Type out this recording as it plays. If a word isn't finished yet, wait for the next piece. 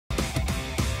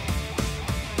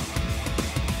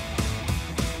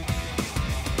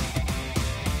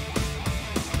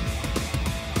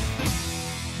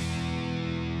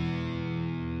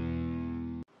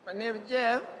My name is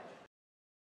Jeff.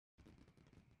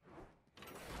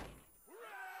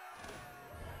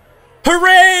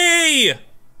 Hooray!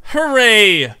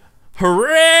 Hooray!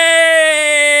 Hooray!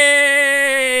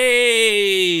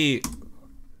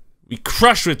 We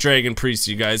crush with Dragon Priest,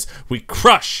 you guys. We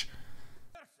crush.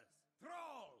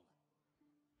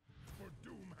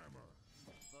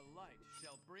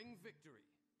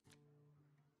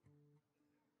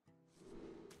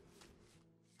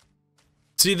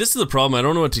 See, this is the problem. I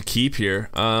don't know what to keep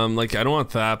here. Like, I don't want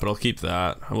that, but I'll keep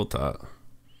that. How about that?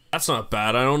 That's not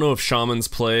bad. I don't know if shamans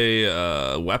play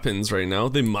weapons right now.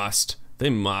 They must.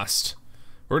 They must.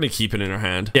 We're gonna keep it in our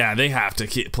hand. Yeah, they have to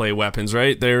play weapons,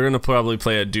 right? They're gonna probably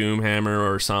play a Doom Hammer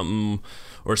or something,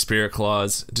 or Spirit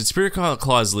Claws. Did Spirit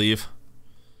Claws leave?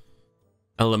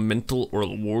 Elemental or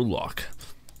Warlock.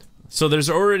 So there's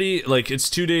already, like, it's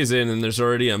 2 days in and there's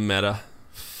already a meta.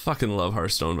 Fucking love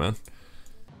Hearthstone, man.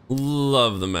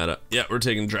 Love the meta. Yeah, we're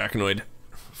taking Draconoid.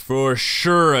 For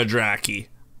sure a Draki.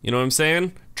 You know what I'm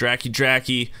saying?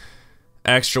 Draki.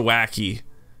 Extra wacky.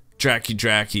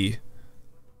 Draki.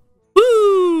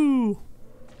 Woo!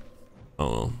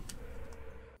 Oh.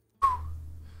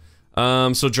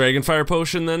 So Dragonfire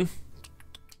Potion then?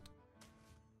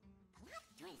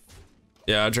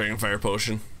 Yeah, Dragonfire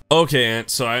Potion. Okay, Ant,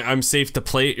 so I'm safe to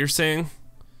play it, you're saying?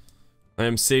 I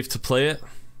am safe to play it?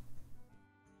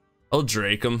 I'll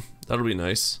Drake him. That'll be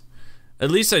nice.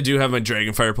 At least I do have my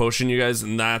Dragonfire Potion, you guys,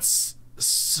 and that's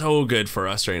so good for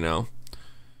us right now.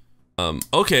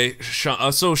 Okay,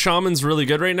 so Shaman's really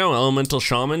good right now. Elemental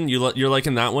Shaman, you're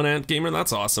liking that one, Ant Gamer?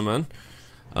 That's awesome, man.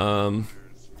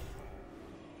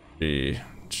 Okay,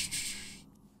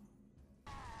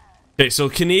 so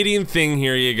Canadian thing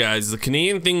here, you guys. The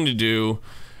Canadian thing to do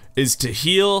is to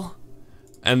heal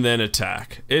and then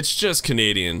attack. It's just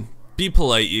Canadian. Be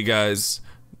polite, you guys.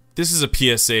 This is a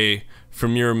PSA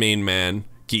from your main man,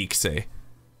 Geekseh.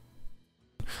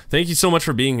 Thank you so much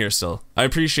for being here still. I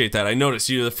appreciate that. I noticed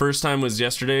you the first time was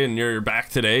yesterday and you're back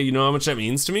today. You know how much that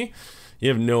means to me? You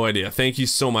have no idea. Thank you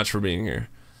so much for being here.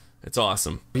 It's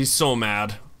awesome. He's so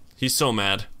mad. He's so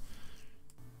mad.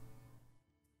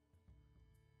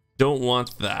 Don't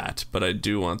want that, but I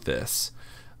do want this.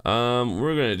 We're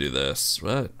gonna do this.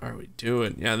 What are we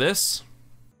doing? Yeah, this.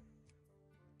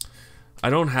 I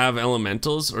don't have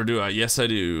elementals, or do I? Yes, I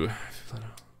do.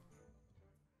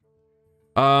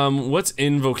 What's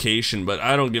invocation? But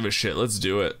I don't give a shit. Let's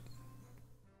do it.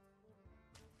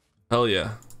 Hell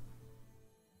yeah.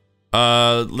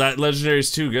 That legendary's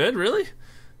too good, really?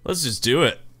 Let's just do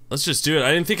it. Let's just do it.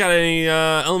 I didn't think I had any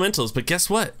elementals, but guess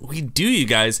what? We do, you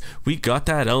guys. We got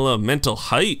that elemental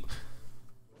hype.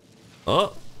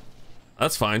 Oh,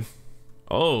 that's fine.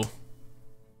 Oh.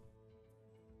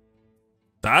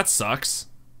 That sucks.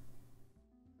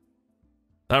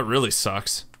 That really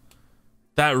sucks.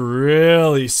 That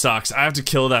really sucks. I have to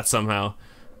kill that somehow.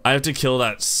 I have to kill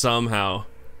that somehow.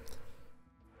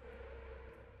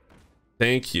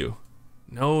 Thank you.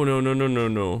 No.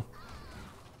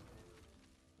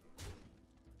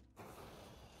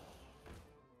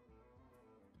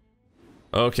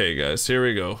 Okay, guys, here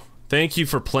we go. Thank you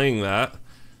for playing that.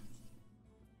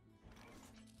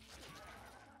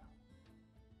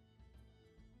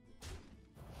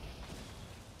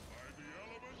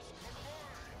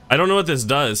 I don't know what this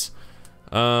does.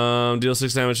 Deal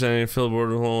 6 damage to enemy, fill the board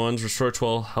with whole ones, restore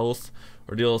 12 health,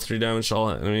 or deal 3 damage to all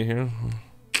enemy here.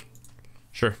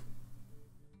 Sure.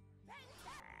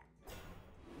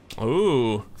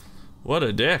 Ooh, what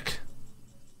a dick.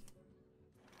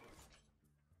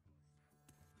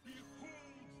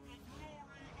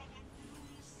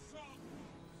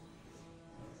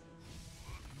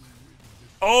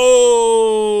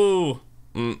 Oh!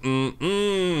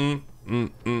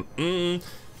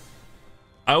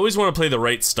 I always want to play the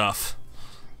right stuff.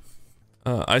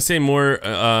 I say more,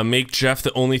 make Jeff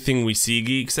the only thing we see,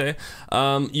 Geekseh.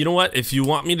 You know what? If you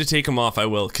want me to take him off, I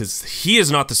will, because he is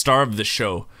not the star of the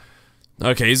show.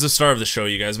 Okay, he's the star of the show,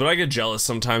 you guys, but I get jealous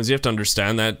sometimes. You have to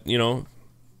understand that, you know,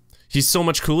 he's so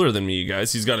much cooler than me, you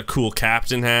guys. He's got a cool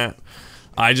captain hat.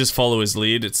 I just follow his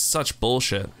lead. It's such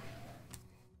bullshit.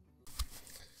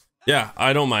 Yeah,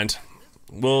 I don't mind.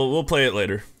 We'll play it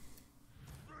later.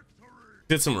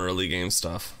 Did some early game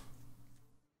stuff.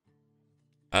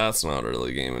 That's not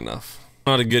early game enough.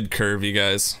 Not a good curve, you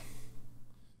guys.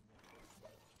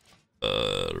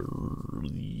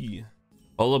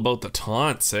 All about the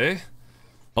taunts, eh?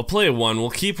 I'll play one. We'll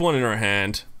keep one in our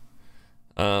hand.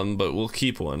 But we'll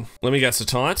keep one. Let me guess, a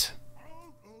taunt?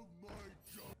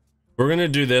 We're gonna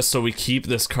do this so we keep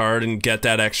this card and get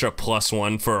that extra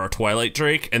 +1 for our Twilight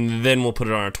Drake, and then we'll put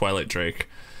it on our Twilight Drake.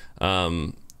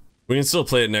 We can still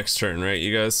play it next turn, right,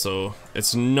 you guys? So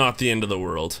it's not the end of the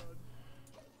world.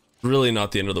 Really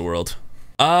not the end of the world.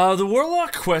 The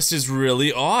Warlock quest is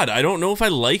really odd. I don't know if I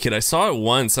like it. I saw it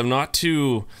once. I'm not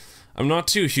too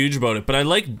huge about it, but I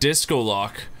like Disco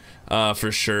Lock,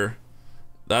 for sure.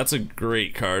 That's a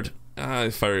great card.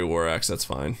 Fiery War Axe, that's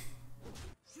fine.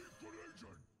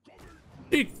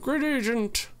 Secret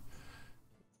Agent.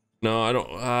 No, I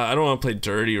don't want to play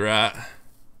Dirty Rat.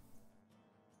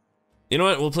 You know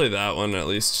what? We'll play that one at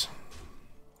least.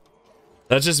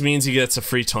 That just means he gets a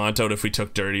free taunt out if we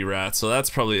took Dirty Rat, so that's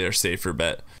probably our safer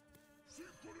bet.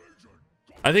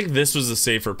 I think this was a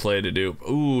safer play to do.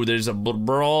 Ooh, there's a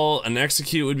Brawl. An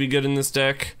Execute would be good in this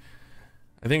deck.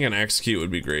 I think an Execute would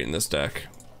be great in this deck.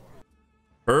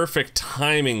 Perfect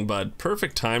timing, bud.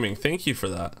 Perfect timing. Thank you for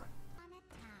that.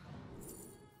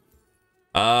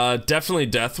 Definitely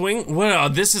Deathwing. Wow,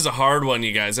 this is a hard one,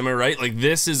 you guys. Am I right? Like,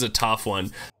 this is a tough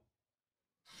one.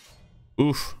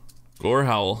 Oof. Gore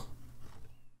Howl.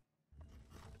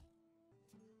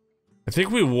 I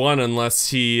think we won unless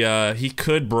he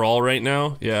could Brawl right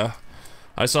now. Yeah.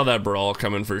 I saw that Brawl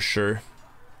coming for sure.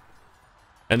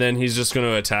 And then he's just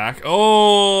gonna attack.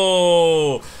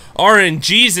 Oh!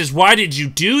 RNGesus, why did you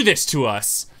do this to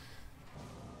us?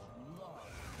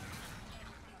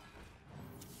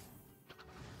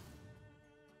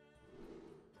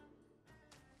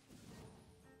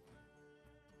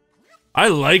 I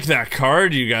like that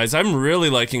card, you guys. I'm really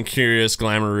liking Curious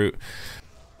Glamour Root.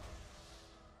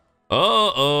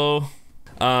 Oh,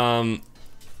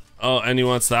 and he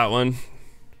wants that one.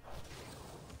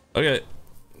 Okay.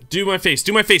 Do my face,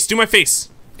 do my face, do my face!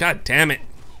 God damn it.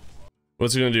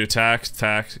 What's he gonna do? Attack,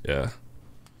 attack, yeah.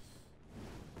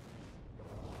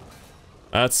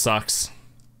 That sucks.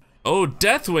 Oh,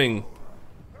 Deathwing!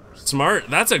 Smart.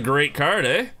 That's a great card,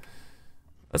 eh?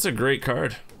 That's a great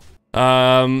card.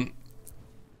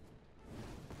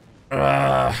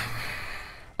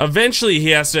 Eventually he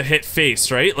has to hit face,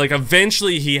 right? Like,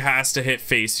 eventually he has to hit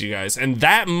face, you guys. And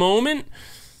that moment,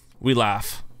 we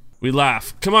laugh. We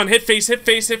laugh. Come on, hit face, hit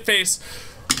face, hit face.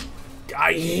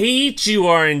 I hate you,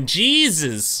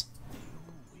 RNGesus.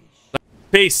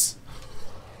 Face.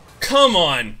 Come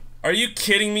on. Are you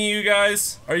kidding me, you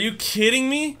guys? Are you kidding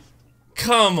me?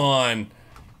 Come on.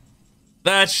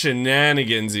 That's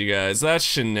shenanigans, you guys. That's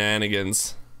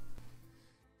shenanigans.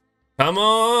 Come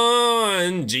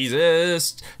on,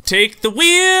 Jesus. Take the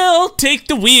wheel. Take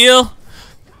the wheel.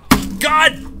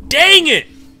 God dang it.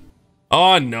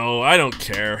 Oh, no. I don't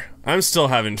care. I'm still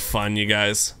having fun, you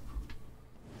guys.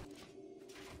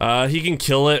 He can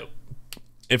kill it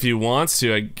if he wants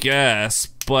to, I guess.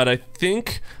 But I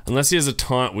think, unless he has a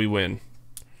taunt, we win.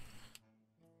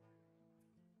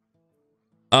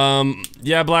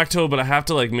 Yeah, Black Toe, but I have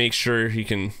to, like, make sure he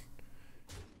can...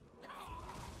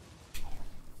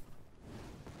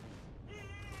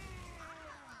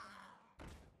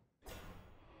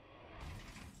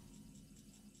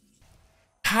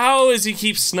 How is he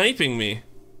keep sniping me?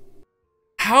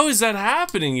 How is that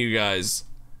happening, you guys?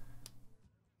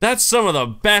 That's some of the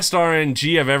best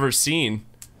RNG I've ever seen.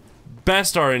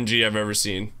 Best RNG I've ever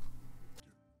seen.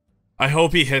 I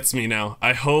hope he hits me now.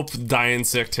 I hope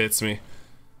Diansict hits me.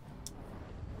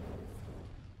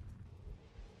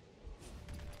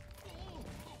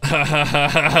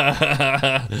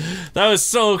 That was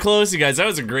so close, you guys. That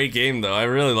was a great game, though. I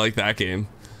really like that game.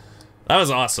 That was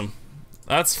awesome.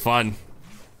 That's fun.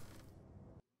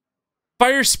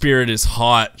 Fire Spirit is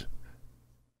hot.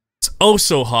 It's oh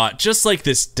so hot, just like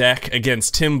this deck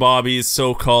against Tim Bobby's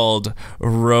so-called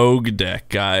rogue deck,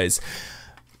 guys.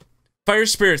 Fire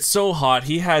Spirit's so hot,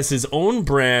 he has his own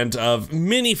brand of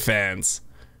mini fans.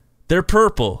 They're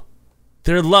purple.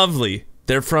 They're lovely.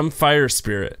 They're from Fire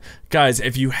Spirit. Guys,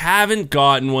 if you haven't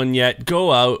gotten one yet,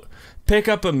 go out, pick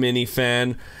up a mini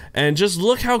fan, and just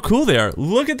look how cool they are.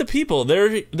 Look at the people. There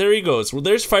he goes. Well,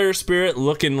 there's Fire Spirit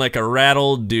looking like a rat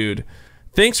old dude.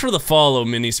 Thanks for the follow,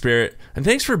 Mini Spirit, and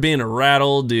thanks for being a rat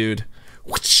old dude.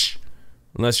 Whoosh.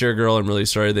 Unless you're a girl, I'm really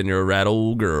sorry, then you're a rat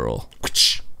old girl.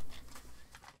 Whoosh.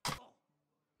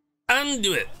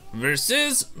 Undo it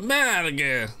versus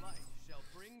Madiga.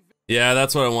 Yeah,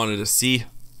 that's what I wanted to see.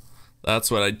 That's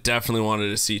what I definitely wanted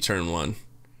to see turn one.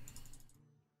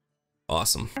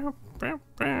 Awesome.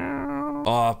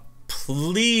 Oh,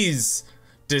 please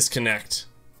disconnect.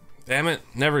 Damn it,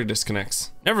 never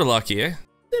disconnects. Never lucky, eh?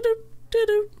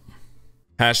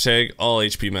 Hashtag all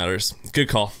HP matters. Good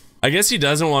call. I guess he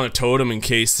doesn't want a totem in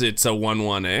case it's a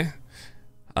 1-1, eh?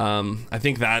 I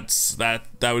think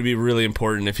that would be really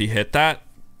important if he hit that.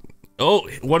 Oh,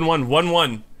 1-1,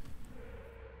 1-1.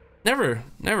 Never,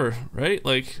 right?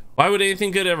 Like, why would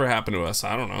anything good ever happen to us?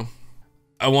 I don't know.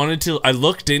 I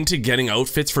looked into getting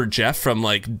outfits for Jeff from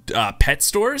like pet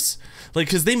stores, like,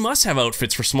 because they must have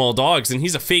outfits for small dogs, and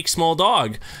he's a fake small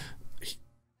dog.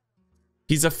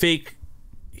 He's a fake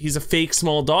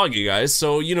small dog, you guys.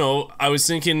 So, you know, I was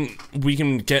thinking we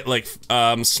can get like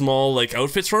small like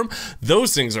outfits for him.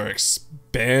 Those things are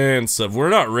expensive. We're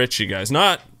not rich, you guys,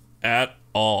 not at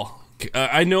all.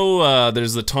 I know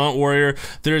there's the taunt warrior,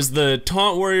 there's the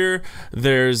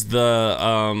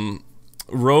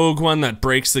rogue one that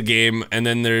breaks the game, and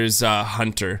then there's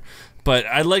hunter. But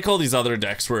I like all these other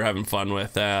decks we're having fun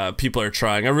with. People are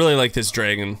trying. I really like this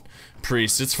dragon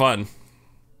priest. It's fun.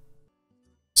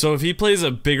 So if he plays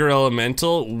a bigger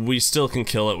elemental, we still can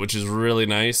kill it, which is really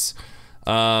nice.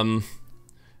 And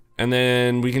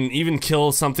then we can even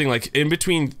kill something like in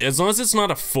between, as long as it's not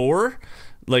a 4,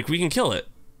 like we can kill it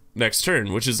next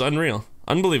turn, which is unreal.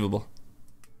 Unbelievable.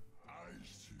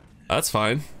 That's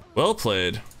fine. Well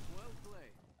played.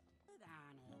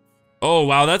 Oh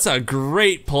wow, that's a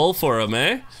great pull for him,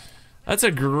 eh? That's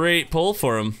a great pull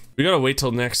for him. We gotta wait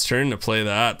till next turn to play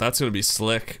that. That's gonna be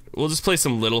slick. We'll just play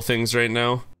some little things right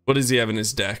now. What does he have in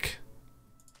his deck?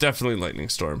 Definitely Lightning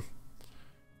Storm.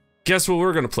 Guess what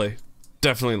we're gonna play?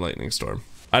 Definitely Lightning Storm.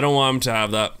 I don't want him to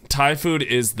have that. Thai food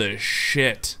is the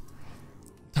shit.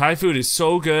 Thai food is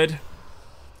so good.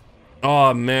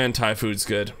 Oh man, Thai food's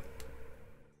good.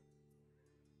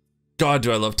 God,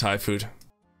 do I love Thai food.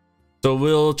 So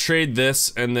we'll trade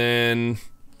this, and then...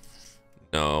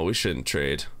 No, we shouldn't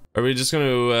trade. Are we just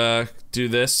gonna do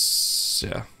this?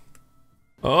 Yeah.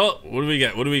 Oh, what do we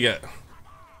get? What do we get?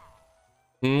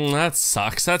 That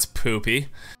sucks. That's poopy.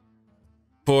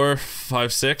 4,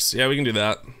 5, 6. Yeah, we can do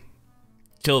that.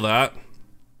 Kill that.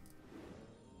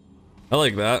 I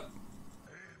like that.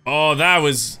 Oh, that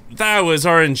was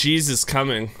RNGesus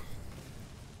coming.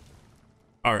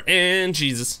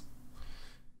 RNGesus.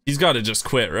 He's got to just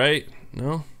quit, right?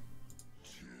 No?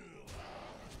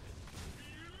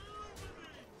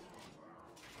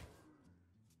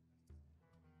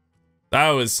 That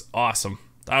was awesome.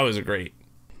 That was great.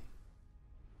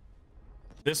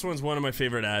 This one's one of my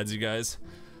favorite ads, you guys.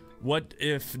 What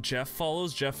if Jeff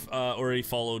follows? Jeff already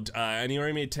followed, and he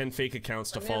already made 10 fake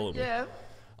accounts to follow me.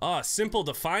 Ah, Simple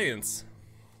Defiance.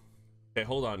 Okay,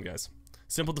 hold on, guys.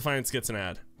 Simple Defiance gets an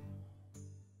ad.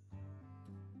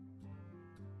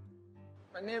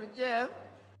 My name is Jeff.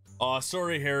 Oh,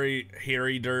 sorry,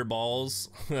 Harry Durballs.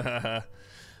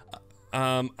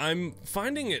 I'm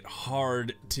finding it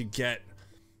hard to get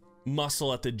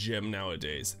muscle at the gym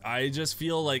nowadays. I just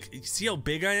feel like, see how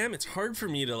big I am? It's hard for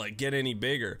me to like get any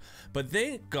bigger. But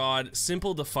thank God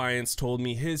Simple Defiance told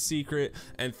me his secret,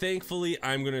 and thankfully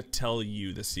I'm gonna tell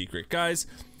you the secret. Guys,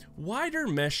 wider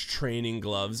mesh training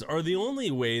gloves are the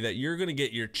only way that you're gonna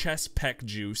get your chest pec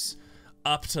juice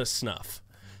up to snuff.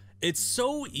 It's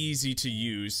so easy to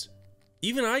use.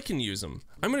 Even I can use them.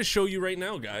 I'm gonna show you right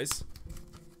now, guys.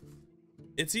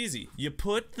 It's easy. You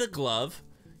put the glove,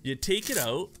 you take it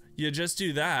out, you just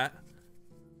do that.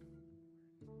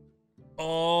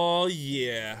 Oh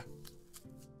yeah.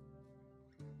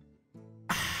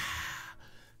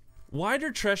 Wider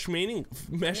mesh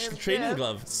training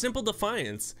glove. Simple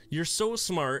Defiance. You're so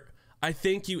smart. I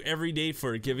thank you every day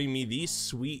for giving me these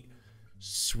sweet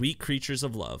creatures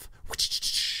of love.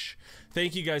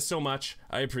 Thank you guys so much.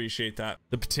 I appreciate that.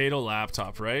 The potato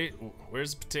laptop, right?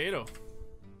 Where's the potato?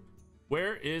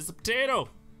 Where is the potato?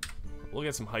 We'll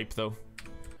get some hype though.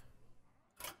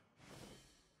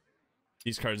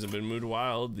 These cards have been moved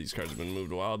wild. These cards have been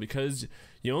moved wild because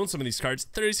you own some of these cards.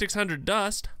 3,600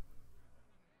 dust.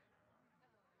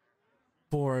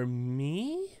 For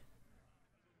me?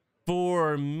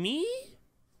 For me?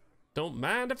 Don't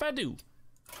mind if I do.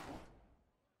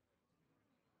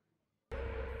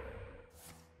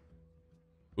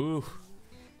 Ooh.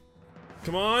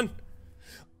 Come on.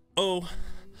 Oh.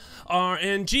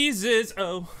 RNGesus.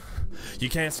 Oh. You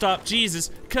can't stop Jesus,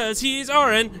 cause he's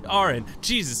RN.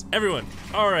 Jesus. Everyone.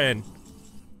 RN.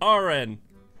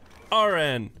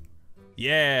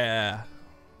 Yeah.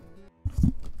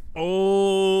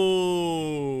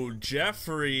 Oh,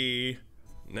 Jeffrey.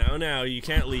 No, you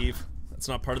can't leave. That's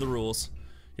not part of the rules.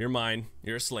 You're mine.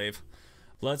 You're a slave.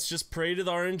 Let's just pray to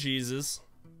the RNGesus.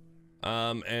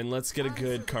 And let's get a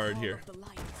good card here.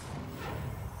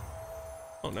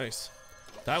 Oh, nice.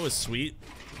 That was sweet.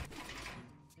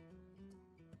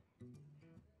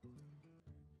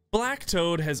 Black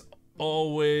Toad has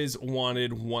always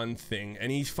wanted one thing,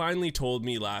 and he finally told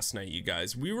me last night, you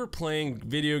guys. We were playing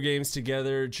video games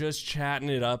together, just chatting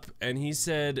it up, and he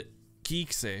said,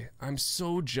 Geekseh, I'm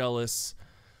so jealous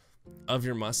of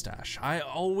your mustache. I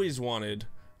always wanted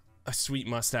a sweet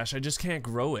mustache. I just can't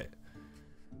grow it.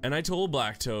 And I told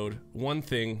Black Toad one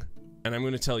thing, and I'm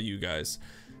gonna tell you guys.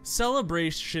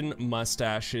 Celebration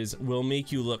mustaches will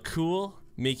make you look cool,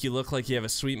 make you look like you have a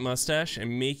sweet mustache,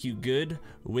 and make you good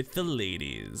with the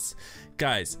ladies.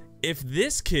 Guys, if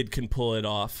this kid can pull it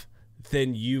off,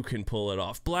 then you can pull it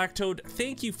off. Black Toad,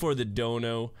 thank you for the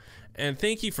dono, and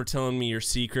thank you for telling me your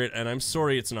secret, and I'm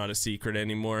sorry it's not a secret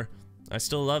anymore. I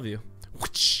still love you.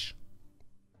 Whoosh.